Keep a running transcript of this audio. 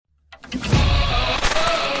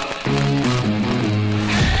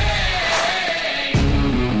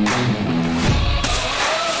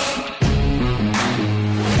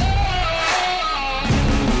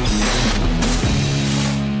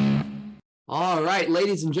All right,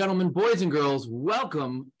 ladies and gentlemen, boys and girls,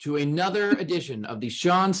 welcome to another edition of the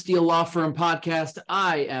Shawn Steele Law Firm podcast.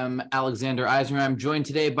 I am Alexander Eisner. I'm joined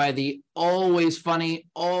today by the always funny,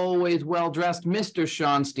 always well-dressed Mr.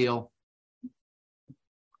 Shawn Steele.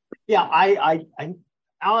 Yeah,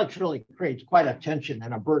 Alex really creates quite a tension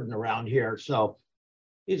and a burden around here. So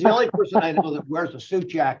he's the only person I know that wears a suit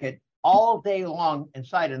jacket all day long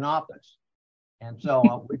inside an office. And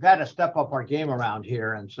so we've had to step up our game around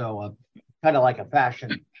here. And so kind of like a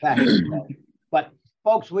fashion show. But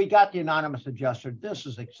folks, we got the anonymous adjuster. This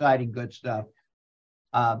is exciting, good stuff.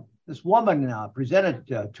 This woman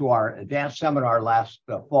presented to our advanced seminar last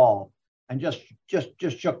fall and just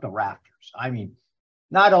shook the rafters. I mean,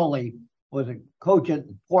 not only was it cogent,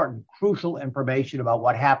 important, crucial information about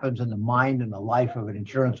what happens in the mind and the life of an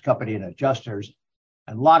insurance company and adjusters,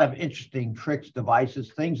 and a lot of interesting tricks,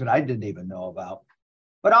 devices, things that I didn't even know about.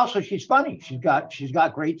 But also she's funny. She's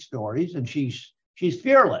got great stories, and she's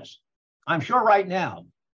fearless. I'm sure right now,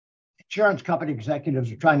 insurance company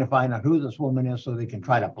executives are trying to find out who this woman is so they can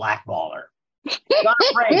try to blackball her. She's not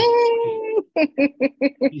afraid.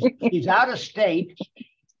 She's out of state,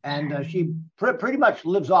 and she pretty much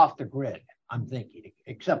lives off the grid, I'm thinking,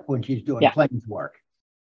 except when she's doing claims work.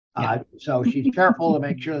 So she's careful to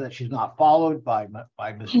make sure that she's not followed by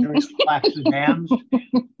mysterious black sedans.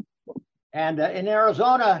 And in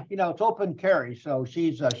Arizona, you know, it's open carry, so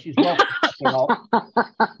she's well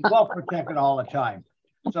protected all the time.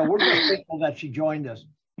 So we're just thankful that she joined us.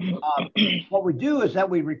 What we do is that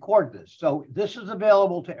we record this. So this is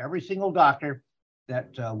available to every single doctor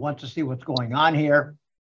that wants to see what's going on here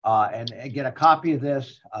and get a copy of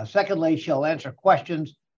this. Secondly, she'll answer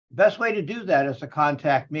questions. The best way to do that is to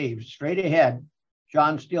contact me straight ahead,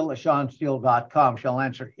 Shawn Steele at ShawnSteele.com. She'll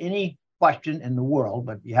answer any question in the world,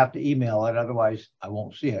 but you have to email it, otherwise I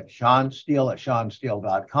won't see it. Shawn Steele at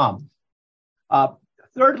ShawnSteele.com.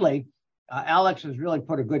 Thirdly, Alex has really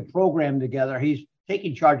put a good program together. He's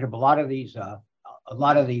taking charge of a lot of these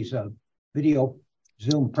video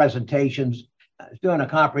Zoom presentations. He's doing a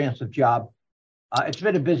comprehensive job. It's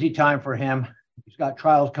been a busy time for him. He's got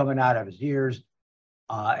trials coming out of his ears,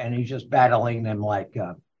 and he's just battling them like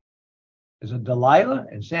is it Delilah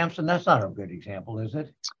and Samson? That's not a good example, is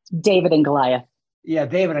it? David and Goliath. Yeah,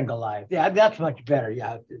 David and Goliath. Yeah, that's much better.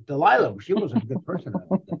 Yeah, Delilah, she was a good person.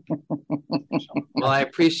 Well, I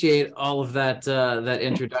appreciate all of that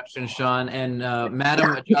introduction, Shawn. And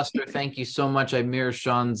Madam Adjuster, thank you so much. I mirror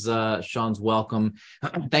Shawn's welcome.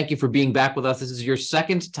 Thank you for being back with us. This is your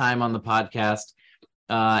second time on the podcast.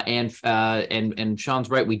 And Shawn's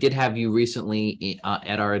right. We did have you recently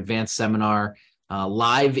at our advanced seminar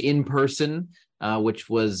live in person, which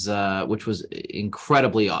was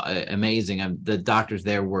incredibly amazing. The doctors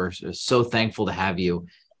there were so thankful to have you.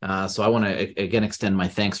 So I want to again extend my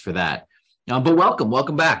thanks for that. But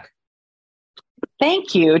welcome back.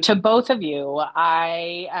 Thank you to both of you.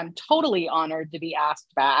 I am totally honored to be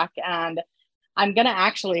asked back, and I'm going to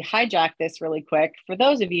actually hijack this really quick. For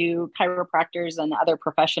those of you chiropractors and other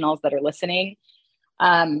professionals that are listening,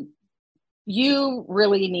 you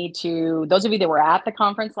really need to, those of you that were at the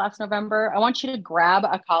conference last November, I want you to grab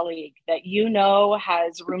a colleague that you know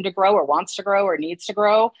has room to grow or wants to grow or needs to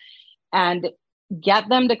grow, and get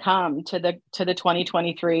them to come to the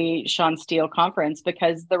 2023 Shawn Steele conference,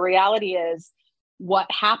 because the reality is what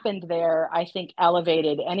happened there, I think,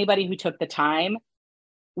 elevated anybody who took the time.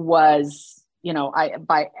 Was, you know,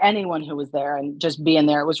 by anyone who was there, and just being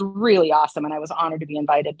there, it was really awesome. And I was honored to be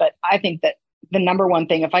invited. But I think that the number one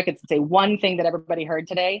thing, if I could say one thing that everybody heard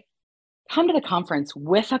today, come to the conference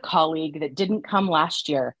with a colleague that didn't come last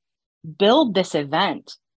year. Build this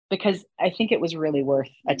event, because I think it was really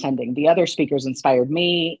worth attending. The other speakers inspired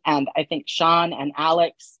me. And I think Shawn and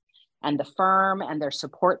Alex and the firm and their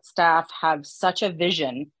support staff have such a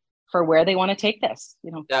vision for where they want to take this.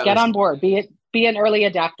 You know, get on board, be an early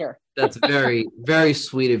adapter. That's very, very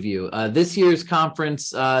sweet of you. This year's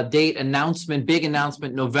conference date announcement, big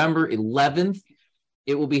announcement, November 11th.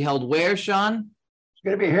 It will be held where, Shawn? It's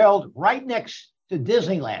going to be held right next to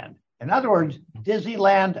Disneyland. In other words,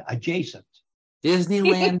 Disneyland adjacent.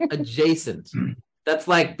 Disneyland adjacent. That's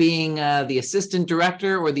like being the assistant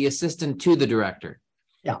director or the assistant to the director.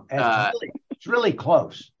 Yeah, it's really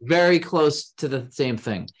close. Very close to the same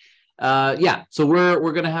thing. So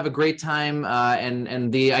we're going to have a great time.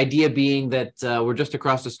 And the idea being that we're just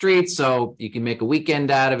across the street, so you can make a weekend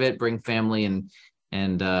out of it, bring family and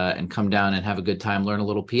come down and have a good time, learn a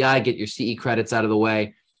little PI, get your CE credits out of the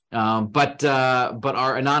way. But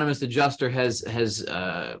our anonymous adjuster is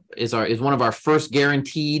one of our first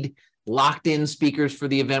guaranteed locked in speakers for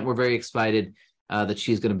the event. We're very excited that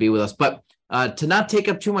she's going to be with us. But To not take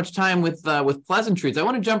up too much time with pleasantries, I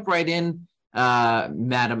want to jump right in,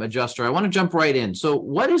 Madam Adjuster. I want to jump right in. So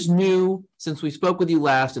what is new since we spoke with you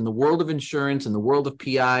last in the world of insurance, in the world of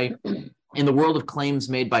PI, in the world of claims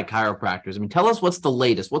made by chiropractors? I mean, tell us what's the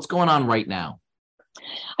latest. What's going on right now?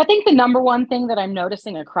 I think the number one thing that I'm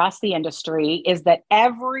noticing across the industry is that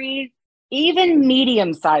even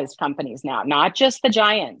medium-sized companies now, not just the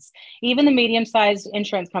giants, even the medium-sized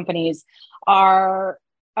insurance companies are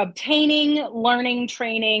obtaining, learning,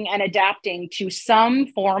 training, and adapting to some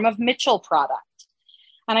form of Mitchell product.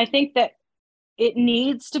 And I think that it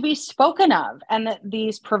needs to be spoken of, and that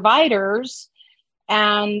these providers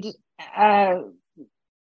and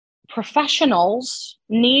professionals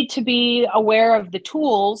need to be aware of the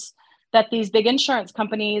tools that these big insurance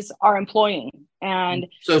companies are employing. And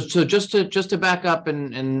so just to back up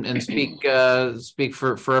and speak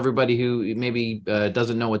for everybody who maybe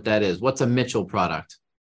doesn't know what that is. What's a Mitchell product?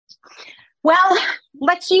 Well,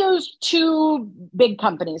 let's use two big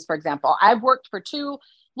companies, for example. I've worked for two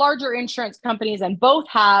larger insurance companies, and both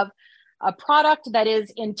have a product that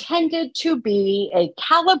is intended to be a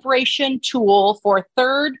calibration tool for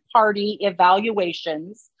third-party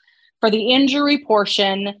evaluations for the injury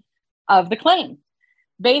portion of the claim.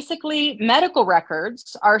 Basically, medical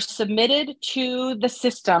records are submitted to the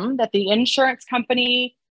system that the insurance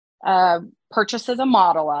company purchases a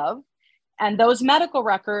model of. And those medical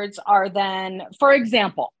records are then, for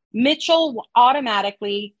example, Mitchell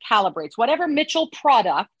automatically calibrates whatever Mitchell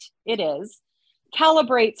product it is,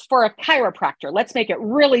 calibrates for a chiropractor. Let's make it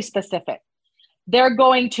really specific. They're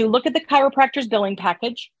going to look at the chiropractor's billing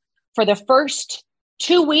package. For the first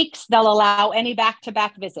 2 weeks, they'll allow any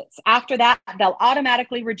back-to-back visits. After that, they'll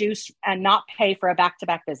automatically reduce and not pay for a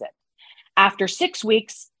back-to-back visit. After 6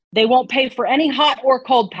 weeks, they won't pay for any hot or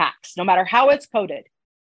cold packs, no matter how it's coded.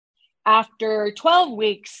 After 12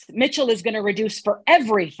 weeks, Mitchell is going to reduce for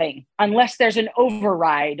everything unless there's an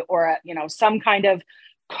override or some kind of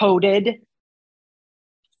coded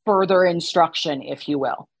further instruction, if you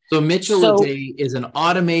will. So Mitchell is an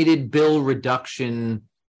automated bill reduction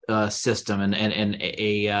system,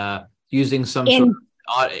 and using some sort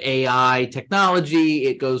of AI technology.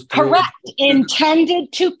 It goes through. Correct.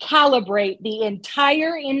 Intended to calibrate the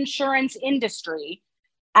entire insurance industry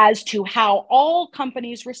as to how all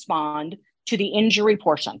companies respond to the injury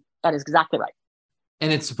portion. That is exactly right.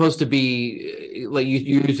 And it's supposed to be, like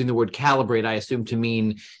you're using the word calibrate, I assume to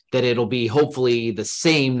mean that it'll be hopefully the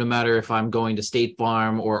same no matter if I'm going to State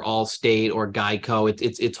Farm or Allstate or Geico.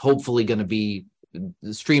 It's hopefully going to be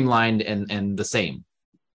streamlined and the same.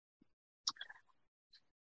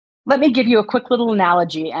 Let me give you a quick little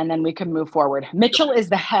analogy and then we can move forward. Mitchell is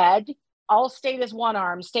the head. Allstate is one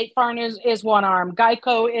arm. State Farm is one arm.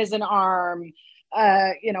 Geico is an arm.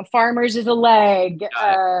 Farmers is a leg.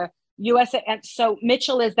 USA. And so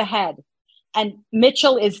Mitchell is the head. And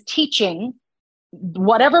Mitchell is teaching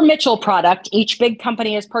whatever Mitchell product each big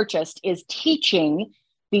company has purchased is teaching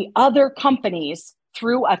the other companies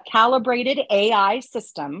through a calibrated AI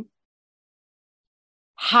system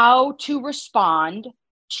how to respond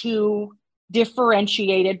to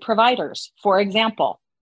differentiated providers. For example,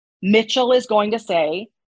 Mitchell is going to say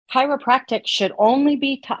chiropractic should only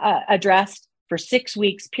be addressed for 6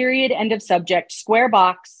 weeks, period, end of subject, square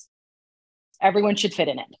box. Everyone should fit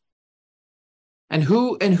in it. And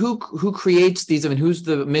who creates these? I mean, who's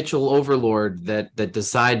the Mitchell overlord that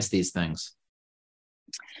decides these things?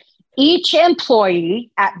 Each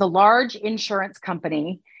employee at the large insurance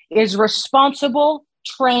company is responsible,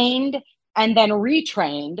 trained, and then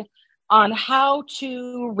retrained on how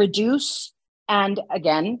to reduce and,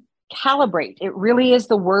 again, calibrate. It really is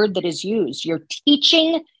the word that is used. You're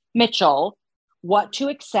teaching Mitchell what to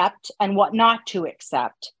accept and what not to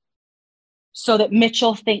accept so that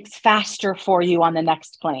Mitchell thinks faster for you on the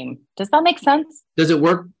next claim. Does that make sense? Does it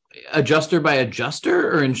work adjuster by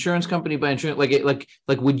adjuster or insurance company by insurance?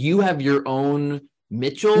 Like would you have your own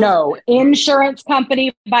Mitchell? No, insurance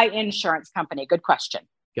company by insurance company. Good question.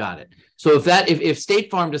 Got it. So if State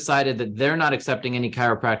Farm decided that they're not accepting any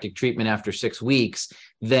chiropractic treatment after 6 weeks,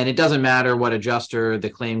 then it doesn't matter what adjuster the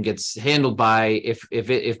claim gets handled by.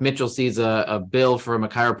 If Mitchell sees a bill from a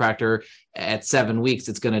chiropractor at 7 weeks,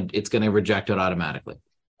 it's gonna reject it automatically.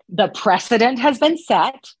 The precedent has been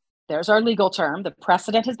set. There's our legal term. The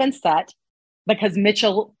precedent has been set because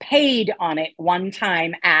Mitchell paid on it one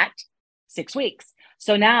time at 6 weeks.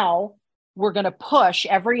 So now we're going to push.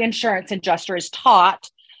 Every insurance adjuster is taught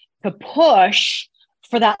to push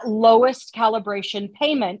for that lowest calibration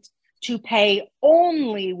payment to pay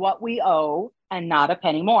only what we owe and not a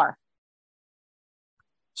penny more.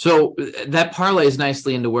 So that parlays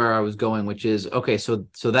nicely into where I was going, which is, okay, so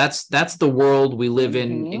that's the world we live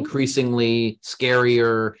in, increasingly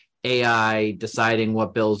scarier, AI deciding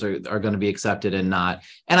what bills are going to be accepted and not.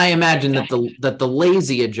 And I imagine that the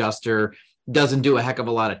lazy adjuster doesn't do a heck of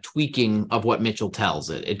a lot of tweaking of what Mitchell tells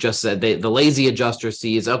it. It just said the lazy adjuster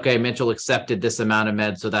sees, okay, Mitchell accepted this amount of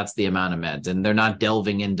meds, so that's the amount of meds. And they're not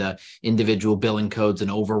delving into individual billing codes and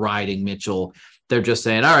overriding Mitchell. They're just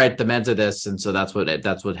saying, all right, the meds are this, and so that's what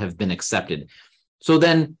have been accepted. So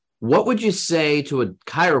then what would you say to a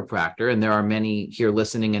chiropractor? And there are many here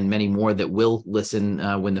listening and many more that will listen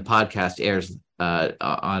when the podcast airs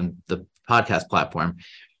on the podcast platform.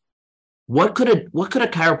 What could a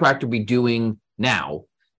chiropractor be doing now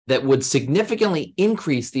that would significantly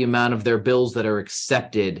increase the amount of their bills that are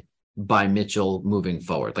accepted by Mitchell moving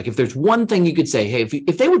forward? Like, if there's one thing you could say, hey,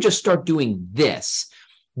 if they would just start doing this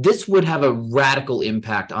would have a radical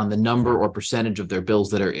impact on the number or percentage of their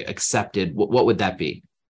bills that are accepted. What would that be?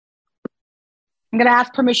 I'm going to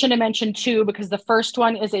ask permission to mention two, because the first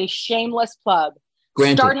one is a shameless plug.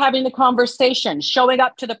 Granted. Start having the conversation, showing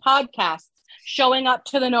up to the podcasts, showing up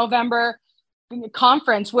to the November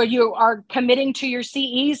conference where you are committing to your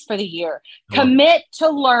CEs for the year. Commit to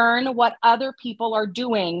learn what other people are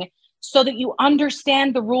doing so that you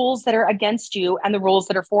understand the rules that are against you and the rules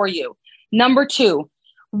that are for you. Number two,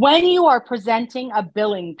 when you are presenting a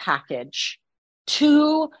billing package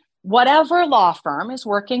to whatever law firm is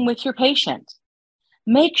working with your patient,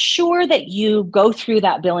 make sure that you go through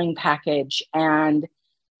that billing package and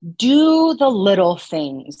do the little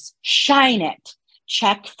things, shine it,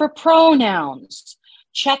 check for pronouns,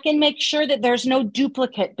 check and make sure that there's no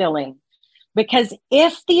duplicate billing. Because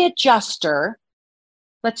if the adjuster,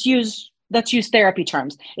 let's use therapy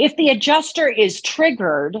terms, if the adjuster is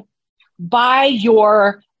triggered by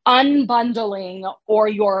your unbundling or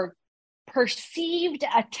your perceived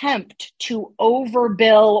attempt to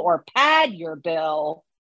overbill or pad your bill,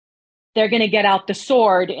 they're going to get out the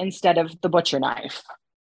sword instead of the butcher knife.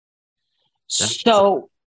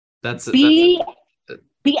 Be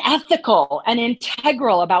ethical and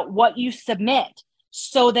integral about what you submit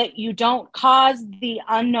so that you don't cause the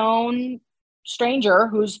unknown stranger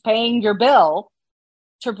who's paying your bill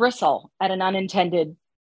to bristle at an unintended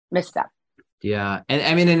misstep. Yeah. And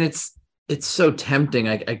I mean, and it's so tempting.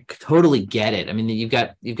 I totally get it. I mean, you've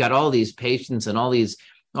got all these patients and all this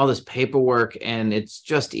paperwork, and it's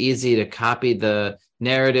just easy to copy the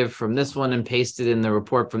narrative from this one and paste it in the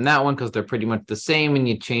report from that one because they're pretty much the same, and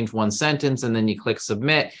you change one sentence and then you click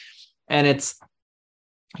submit, and it's,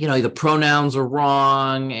 the pronouns are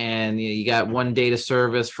wrong, and you got one date of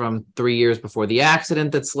service from 3 years before the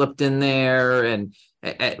accident that slipped in there, and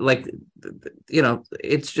it's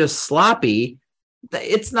just sloppy.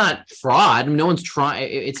 It's not fraud. No one's trying.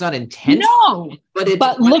 It's not intentional. No, but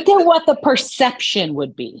look at what the perception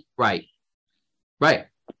would be. Right.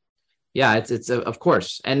 Yeah, it's of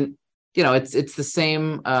course, and it's the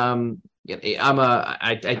same. I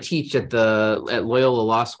teach at Loyola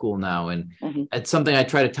Law School now, and it's something I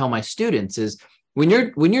try to tell my students is when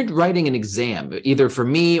you're writing an exam, either for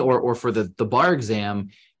me or for the bar exam,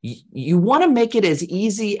 you want to make it as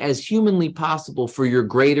easy as humanly possible for your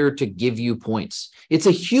grader to give you points. It's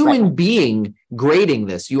a human being grading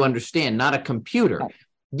this, you understand, not a computer.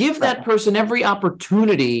 Give that person every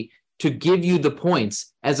opportunity to give you the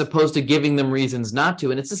points as opposed to giving them reasons not to.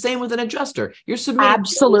 And it's the same with an adjuster. You're submitting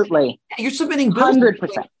absolutely. You're submitting bills.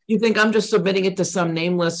 100%. You think I'm just submitting it to some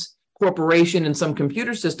nameless corporation in some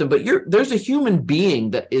computer system, but there's a human being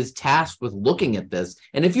that is tasked with looking at this.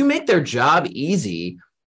 And if you make their job easy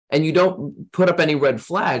and you don't put up any red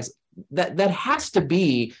flags, that has to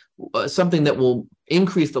be something that will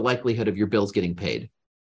increase the likelihood of your bills getting paid.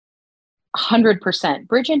 100%.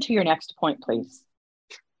 Bridge into your next point, please.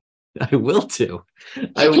 I will do.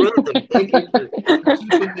 Thank you for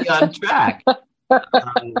keeping me on track.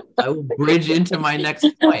 I will bridge into my next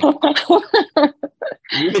point,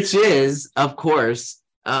 which is, of course,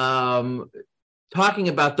 talking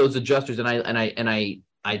about those adjusters, and I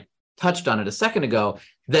touched on it a second ago,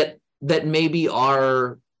 that maybe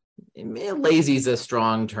are, lazy is a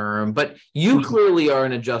strong term, but you clearly are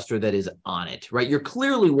an adjuster that is on it, right? You're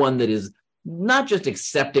clearly one that is not just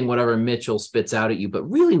accepting whatever Mitchell spits out at you, but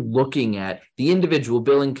really looking at the individual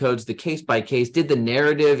billing codes, the case by case. Did the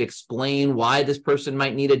narrative explain why this person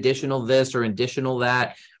might need additional this or additional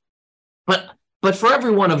that? But for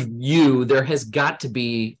every one of you, there has got to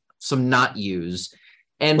be some not yous.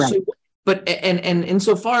 And right. So, but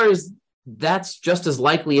insofar as that's just as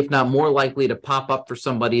likely, if not more likely, to pop up for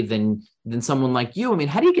somebody than someone like you. I mean,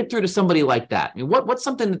 how do you get through to somebody like that? I mean, what's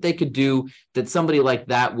something that they could do that somebody like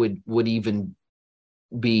that would even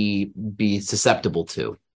be susceptible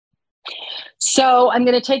to? So I'm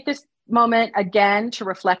going to take this moment again to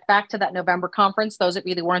reflect back to that November conference. Those of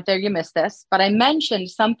you that weren't there, you missed this, but I mentioned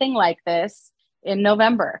something like this in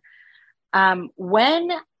November.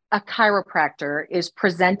 When a chiropractor is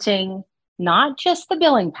presenting not just the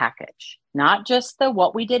billing package, not just the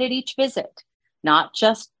what we did at each visit, not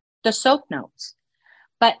just the soap notes,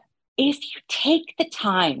 but if you take the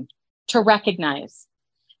time to recognize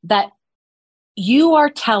that you are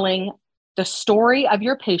telling the story of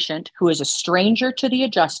your patient, who is a stranger to the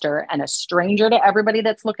adjuster and a stranger to everybody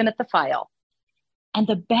that's looking at the file. And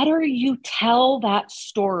the better you tell that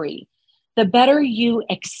story, the better you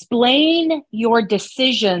explain your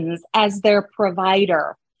decisions as their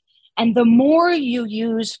provider. And the more you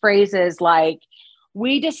use phrases like,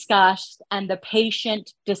 we discussed and the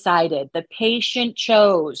patient decided, the patient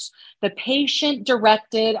chose, the patient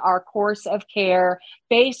directed our course of care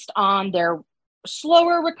based on their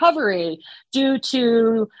slower recovery due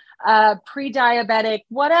to pre-diabetic,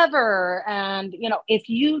 whatever. And, if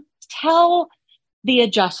you tell the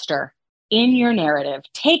adjuster in your narrative,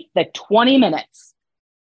 take the 20 minutes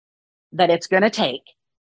that it's going to take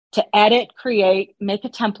to edit, create, make a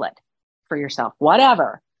template for yourself,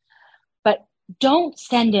 whatever. But don't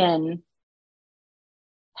send in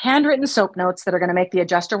handwritten soap notes that are going to make the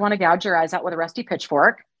adjuster want to gouge your eyes out with a rusty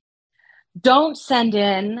pitchfork. Don't send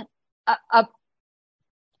in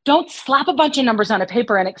don't slap a bunch of numbers on a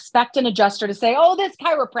paper and expect an adjuster to say, oh, this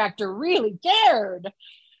chiropractor really cared.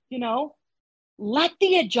 Let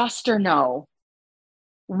the adjuster know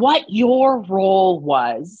what your role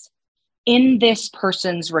was in this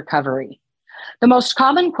person's recovery. The most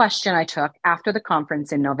common question I took after the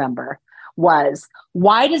conference in November was,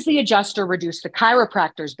 why does the adjuster reduce the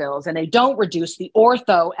chiropractor's bills and they don't reduce the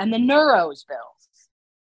ortho and the neuro's bills?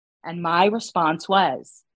 And my response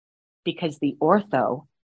was, because the ortho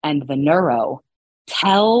and the neuro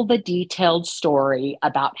tell the detailed story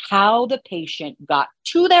about how the patient got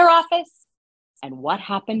to their office and what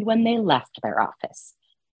happened when they left their office.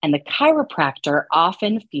 And the chiropractor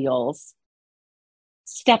often feels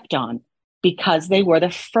stepped on because they were the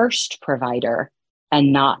first provider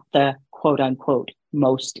and not the quote unquote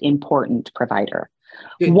most important provider.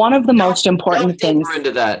 One of the most important things.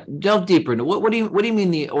 Delve deeper into what do you mean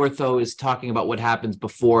the ortho is talking about what happens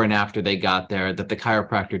before and after they got there that the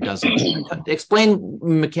chiropractor doesn't? Explain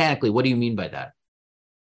mechanically, what do you mean by that?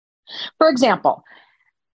 For example,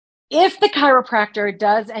 if the chiropractor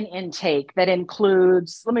does an intake that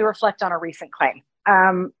includes, let me reflect on a recent claim.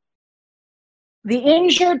 The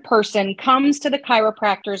injured person comes to the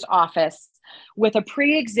chiropractor's office with a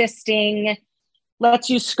pre-existing, let's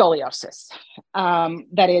use scoliosis,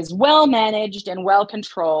 that is well managed and well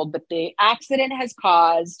controlled, but the accident has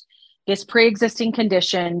caused this pre-existing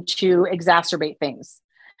condition to exacerbate things.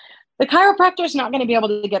 The chiropractor is not going to be able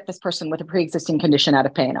to get this person with a pre-existing condition out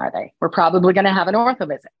of pain, are they? We're probably going to have an ortho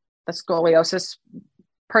visit. The scoliosis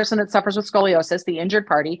person that suffers with scoliosis, the injured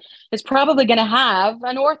party, is probably going to have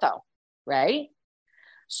an ortho, right?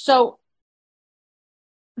 So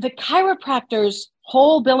the chiropractor's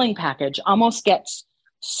whole billing package almost gets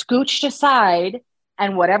scooched aside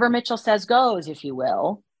and whatever Mitchell says goes, if you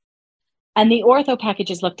will. And the ortho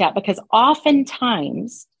package is looked at because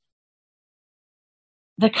oftentimes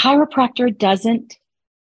the chiropractor doesn't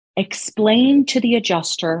explain to the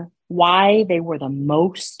adjuster why they were the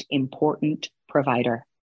most important provider.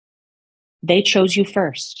 They chose you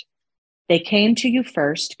first. They came to you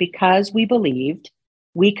first because we believed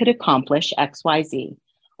we could accomplish XYZ.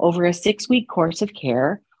 Over a 6-week course of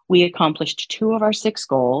care, we accomplished 2 of our 6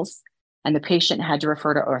 goals, and the patient had to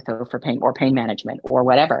refer to ortho for pain or pain management or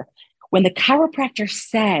whatever. When the chiropractor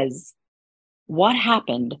says what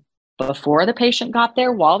happened before the patient got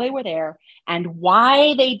there, while they were there, and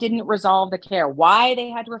why they didn't resolve the care, why they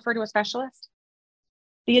had to refer to a specialist,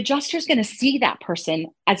 the adjuster is going to see that person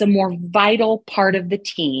as a more vital part of the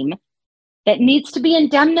team that needs to be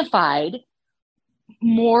indemnified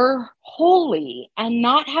more wholly and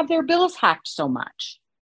not have their bills hacked so much.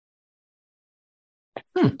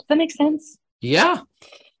 Does that make sense? Yeah,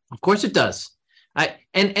 of course it does.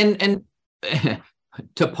 And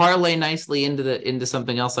to parlay nicely into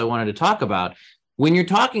something else I wanted to talk about, when you're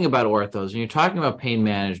talking about orthos and you're talking about pain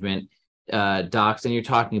management docs and you're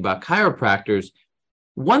talking about chiropractors,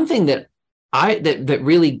 one thing that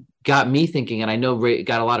really got me thinking, and I know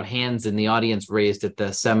got a lot of hands in the audience raised at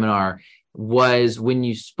the seminar, was when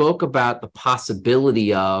you spoke about the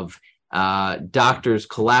possibility of doctors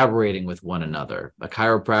collaborating with one another, a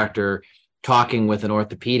chiropractor talking with an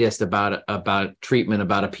orthopedist about treatment,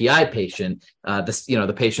 about a PI patient,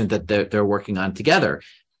 the patient that they're working on together.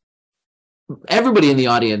 everybody in the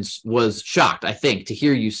audience was shocked, I think, to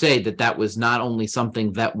hear you say that that was not only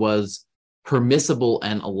something that was permissible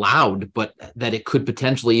and allowed, but that it could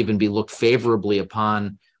potentially even be looked favorably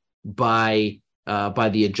upon by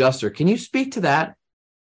the adjuster. Can you speak to that?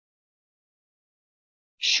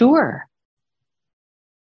 Sure.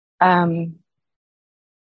 The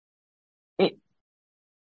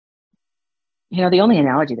only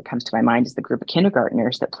analogy that comes to my mind is the group of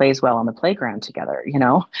kindergartners that plays well on the playground together.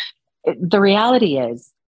 The reality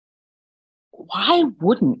is, why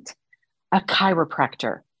wouldn't a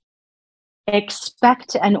chiropractor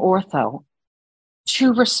expect an ortho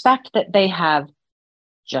to respect that they have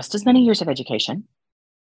just as many years of education,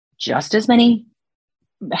 just as many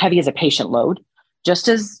heavy as a patient load, just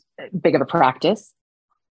as big of a practice,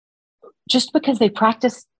 just because they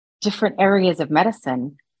practice different areas of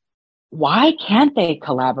medicine? Why can't they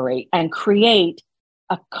collaborate and create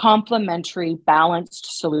a complementary,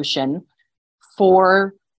 balanced solution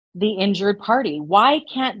for the injured party? Why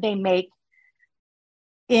can't they make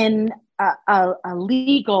in a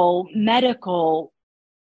legal, medical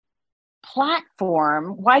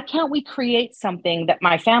platform, why can't we create something that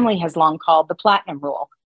my family has long called the platinum rule?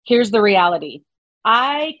 Here's the reality.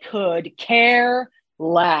 I could care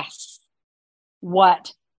less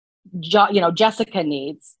what Jessica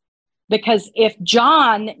needs, because if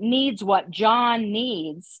John needs what John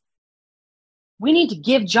needs, we need to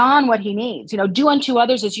give John what he needs. Do unto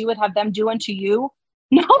others as you would have them do unto you.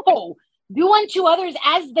 No, do unto others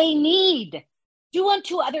as they need. Do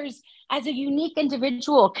unto others as a unique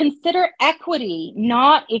individual. Consider equity,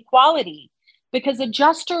 not equality, because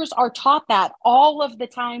adjusters are taught that all of the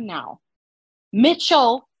time now.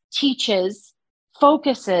 Mitchell teaches,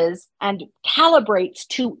 focuses, and calibrates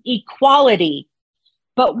to equality.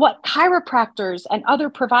 But what chiropractors and other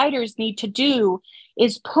providers need to do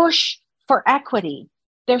is push for equity.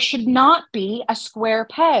 There should not be a square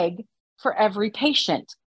peg for every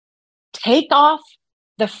patient. Take off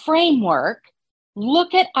the framework.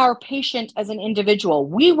 Look at our patient as an individual.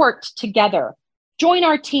 We worked together. Join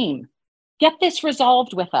our team. Get this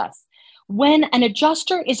resolved with us. When an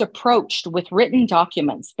adjuster is approached with written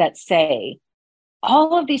documents that say,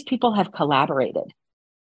 all of these people have collaborated,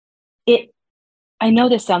 I know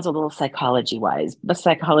this sounds a little psychology-wise, but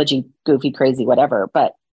psychology, goofy, crazy, whatever,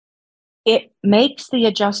 but it makes the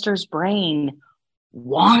adjuster's brain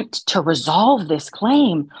want to resolve this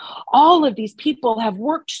claim. All of these people have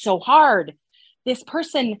worked so hard. This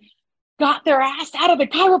person got their ass out of the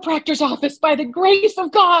chiropractor's office by the grace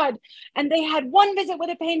of God. And they had one visit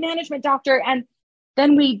with a pain management doctor, and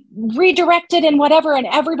then we redirected and whatever, and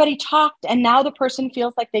everybody talked. And now the person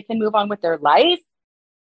feels like they can move on with their life.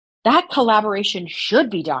 That collaboration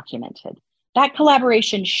should be documented. That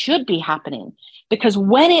collaboration should be happening, because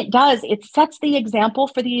when it does, it sets the example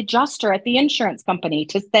for the adjuster at the insurance company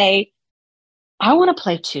to say, I want to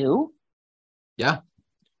play too. Yeah,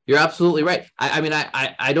 you're absolutely right.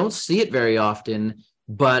 I don't see it very often,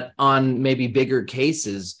 but on maybe bigger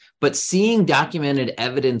cases, but seeing documented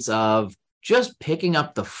evidence of just picking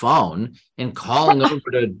up the phone and calling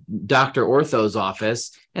over to Dr. Ortho's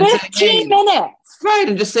office and 15 minutes. Right.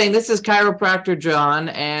 And just saying, this is chiropractor John,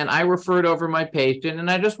 and I referred over my patient, and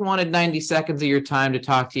I just wanted 90 seconds of your time to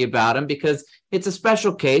talk to you about him because it's a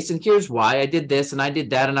special case. And here's why I did this and I did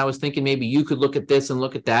that. And I was thinking maybe you could look at this and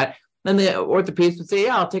look at that. Then the orthopedist would say,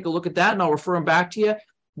 yeah, I'll take a look at that and I'll refer him back to you.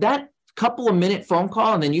 That couple of minute phone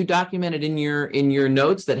call, and then you document it in your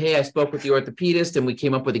notes that, hey, I spoke with the orthopedist and we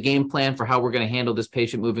came up with a game plan for how we're going to handle this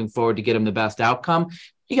patient moving forward to get him the best outcome.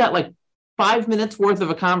 You got like 5 minutes worth of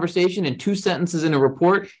a conversation and 2 sentences in a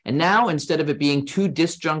report. And now, instead of it being 2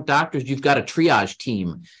 disjunct doctors, you've got a triage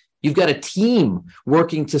team. You've got a team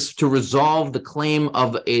working to resolve the claim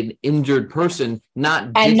of an injured person,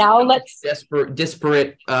 not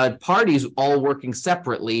disparate parties all working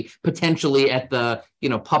separately, potentially at the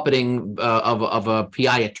puppeting of a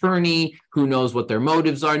PI attorney who knows what their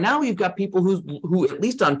motives are. Now you've got people who at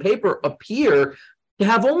least on paper appear to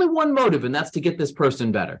have only one motive, and that's to get this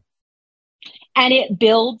person better. And it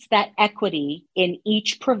builds that equity in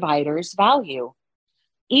each provider's value.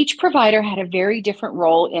 Each provider had a very different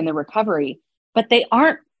role in the recovery, but they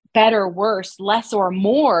aren't better, worse, less, or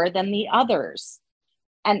more than the others.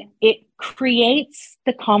 And it creates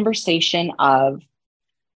the conversation of,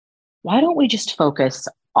 why don't we just focus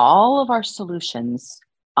all of our solutions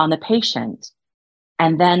on the patient,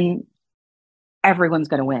 and then everyone's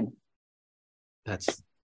going to win? That's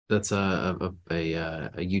a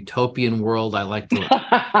utopian world. I like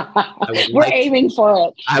to. We're aiming for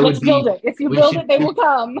it. Let's build it. If you build it, they will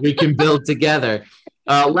come. We can build together.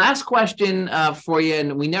 Last question for you,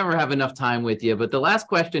 and we never have enough time with you, but the last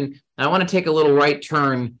question, I want to take a little right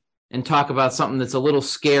turn and talk about something that's a little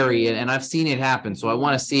scary, and I've seen it happen, so I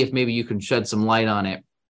want to see if maybe you can shed some light on it,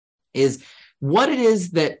 is what it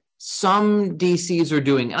is that some DCs are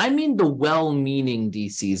doing. And I mean the well-meaning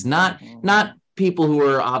DCs, not people who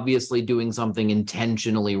are obviously doing something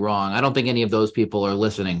intentionally wrong. I don't think any of those people are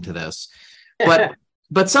listening to this.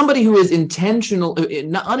 But somebody who is intentional,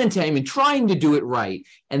 unintentional, I mean, trying to do it right,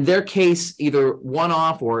 and their case, either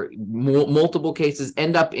one-off or multiple cases,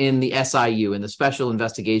 end up in the SIU, in the Special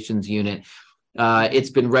Investigations Unit. It's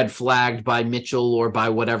been red flagged by Mitchell or by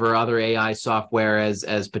whatever other AI software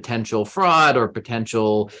as potential fraud or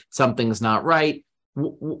potential something's not right.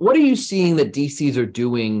 What are you seeing that DCs are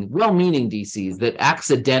doing, well-meaning DCs, that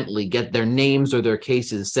accidentally get their names or their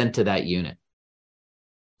cases sent to that unit?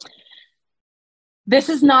 This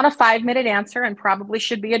is not a 5-minute answer and probably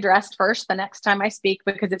should be addressed first the next time I speak,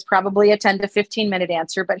 because it's probably a 10 to 15-minute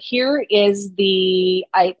answer. But here is the,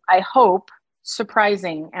 I hope,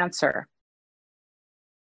 surprising answer.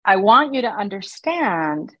 I want you to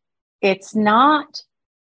understand it's not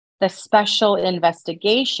the Special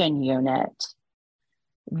Investigation Unit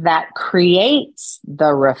that creates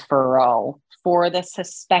the referral for the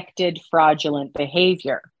suspected fraudulent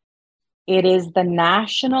behavior. It is the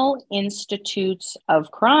National Institutes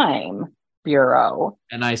of Crime Bureau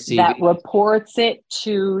that reports it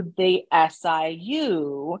to the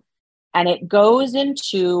SIU, and it goes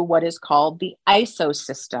into what is called the ISO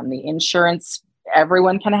system, the insurance.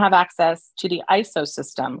 Everyone can have access to the ISO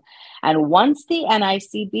system. And once the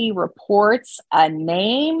NICB reports a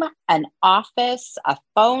name, an office, a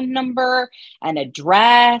phone number, an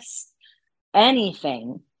address,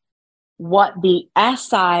 anything, what the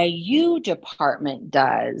SIU department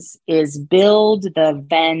does is build the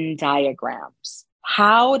Venn diagrams.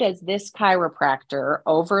 How does this chiropractor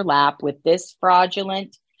overlap with this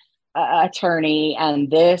fraudulent attorney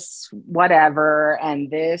and this whatever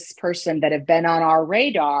and this person that have been on our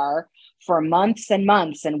radar for months and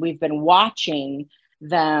months, and we've been watching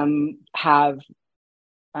them have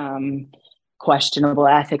questionable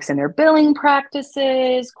ethics in their billing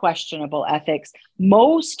practices, questionable ethics.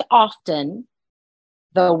 Most often,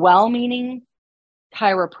 the well-meaning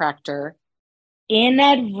chiropractor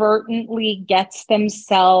inadvertently gets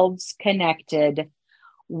themselves connected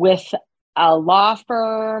with a law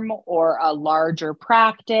firm or a larger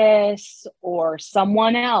practice or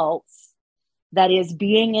someone else that is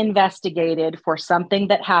being investigated for something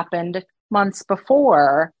that happened months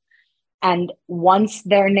before. And once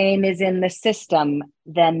their name is in the system,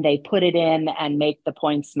 then they put it in and make the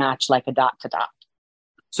points match like a dot to dot.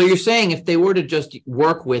 So you're saying if they were to just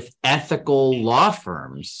work with ethical law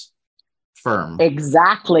firms,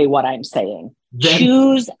 exactly what I'm saying. Then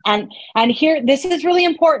choose and here, this is really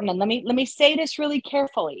important. And let me say this really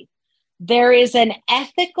carefully. There is an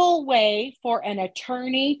ethical way for an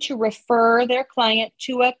attorney to refer their client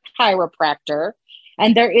to a chiropractor.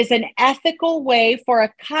 And there is an ethical way for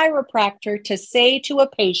a chiropractor to say to a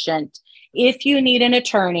patient, if you need an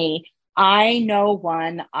attorney, I know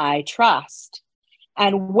one I trust.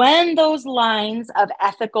 And when those lines of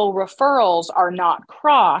ethical referrals are not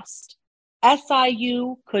crossed,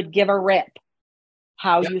 SIU could give a rip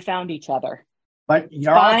how you found each other. But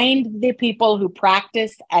find the people who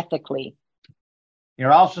practice ethically.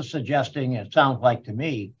 You're also suggesting, it sounds like to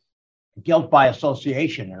me, guilt by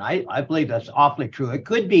association. And I believe that's awfully true. It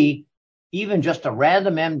could be even just a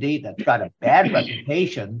random MD that's got a bad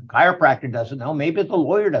reputation. Chiropractor doesn't know. Maybe the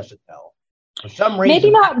lawyer doesn't know. For some reason. Maybe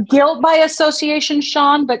not guilt by association,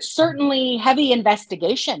 Shawn, but certainly heavy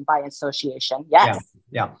investigation by association. Yes.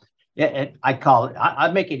 Yeah. I call it,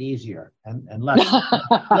 I'd make it easier and less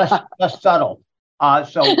subtle.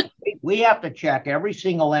 So we have to check every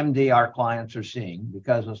single MD our clients are seeing,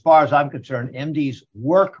 because as far as I'm concerned, MDs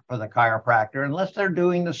work for the chiropractor unless they're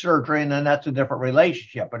doing the surgery, and then that's a different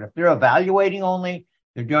relationship. But if they're evaluating only,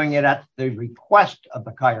 they're doing it at the request of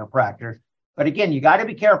the chiropractor. But again, you got to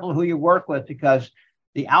be careful who you work with, because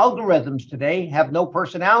the algorithms today have no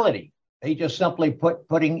personality. They just simply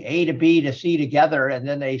putting A to B to C together, and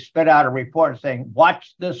then they spit out a report saying,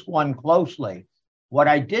 watch this one closely. What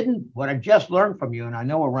I just learned from you, and I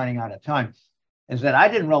know we're running out of time, is that I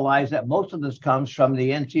didn't realize that most of this comes from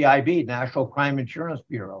the NCIB, National Crime Insurance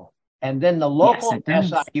Bureau. And then the local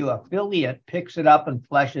SIU affiliate picks it up and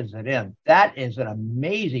fleshes it in. That is an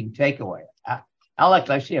amazing takeaway.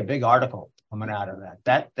 Alex, I see a big article coming out of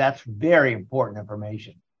that. That's very important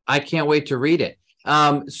information. I can't wait to read it.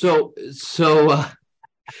 So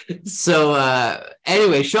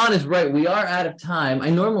anyway, Shawn is right. We are out of time. I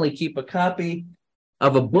normally keep a copy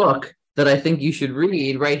of a book that I think you should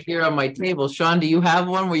read right here on my table. Shawn, do you have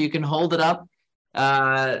one where you can hold it up?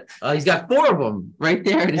 He's got 4 of them right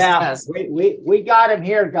there at his desk. We got him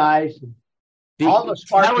here, guys. The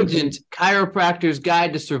Intelligent Chiropractor's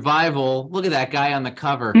Guide to Survival. Look at that guy on the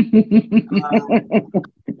cover.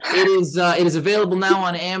 It is available now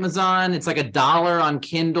on Amazon. It's like $1 on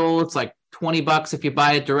Kindle. It's like $20 if you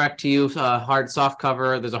buy it direct to you. Hard soft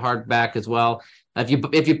cover. There's a hardback as well. If you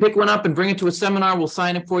pick one up and bring it to a seminar, we'll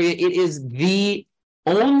sign it for you. It is the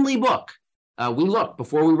only book we looked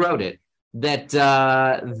before we wrote it that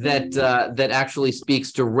actually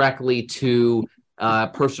speaks directly to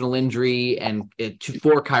personal injury and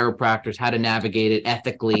for chiropractors, how to navigate it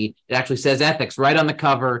ethically. It actually says ethics right on the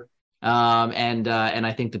cover. And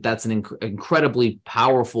I think that's an incredibly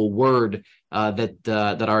powerful word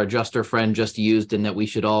that our adjuster friend just used, and that we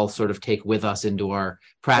should all sort of take with us into our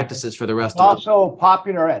practices for the rest of it. It's also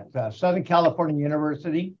popular at Southern California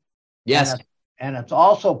University. Yes. And it's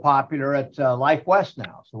also popular at Life West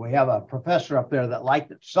now. So we have a professor up there that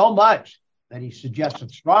liked it so much that he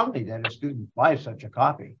suggested strongly that his students buy such a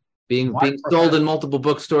copy. Being sold in multiple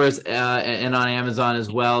bookstores and on Amazon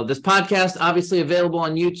as well. This podcast obviously available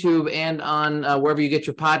on YouTube and on wherever you get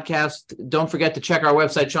your podcast. Don't forget to check our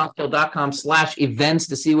website, shawnskill.com/events,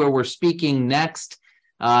 to see where we're speaking next.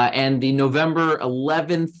 And the November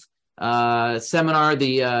 11th seminar,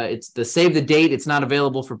 it's the save the date. It's not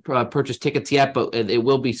available for purchase tickets yet, but it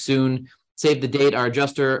will be soon. Save the date. Our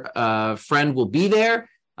adjuster friend will be there.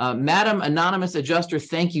 Madam Anonymous Adjuster,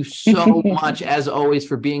 thank you so much, as always,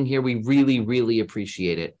 for being here. We really, really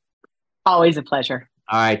appreciate it. Always a pleasure.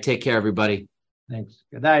 All right. Take care, everybody. Thanks.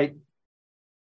 Good night.